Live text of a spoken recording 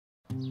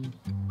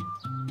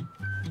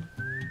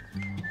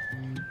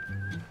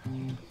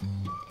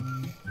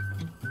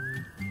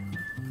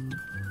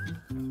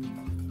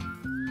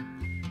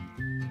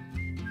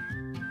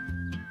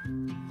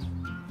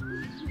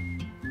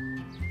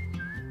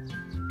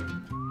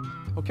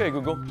Okay,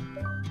 Google.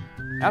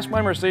 Ask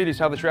my Mercedes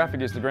how the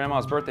traffic is to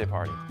Grandma's birthday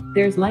party.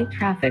 There's light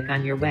traffic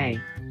on your way.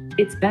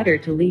 It's better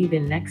to leave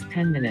in next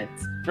 10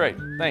 minutes. Great,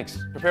 thanks.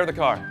 Prepare the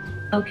car.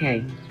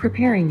 Okay,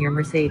 preparing your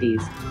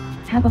Mercedes.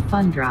 Have a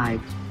fun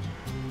drive.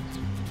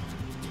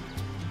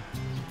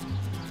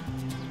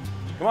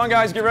 Come on,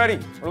 guys, get ready.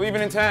 We're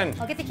leaving in 10.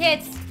 I'll get the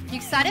kids. You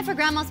excited for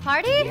Grandma's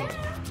party? Yeah,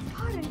 it's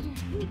hot in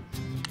here.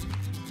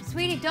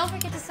 Sweetie, don't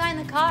forget to sign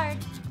the card.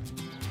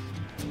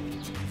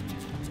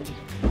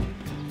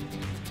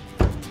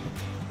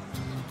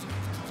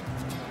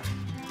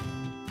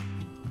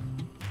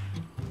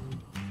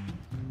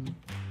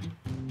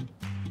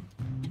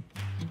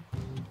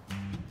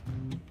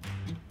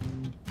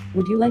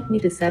 Would you like me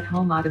to set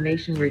home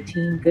automation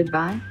routine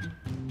goodbye?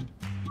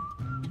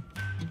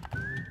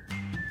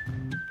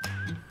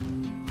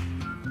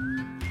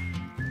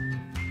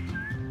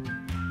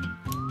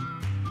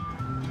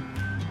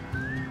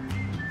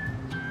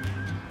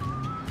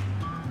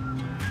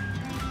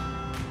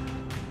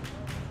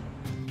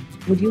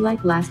 Would you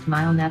like last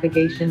mile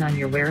navigation on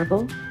your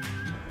wearable?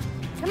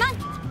 Come on.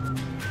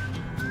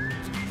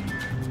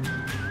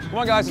 Come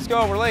on, guys, let's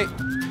go. We're late.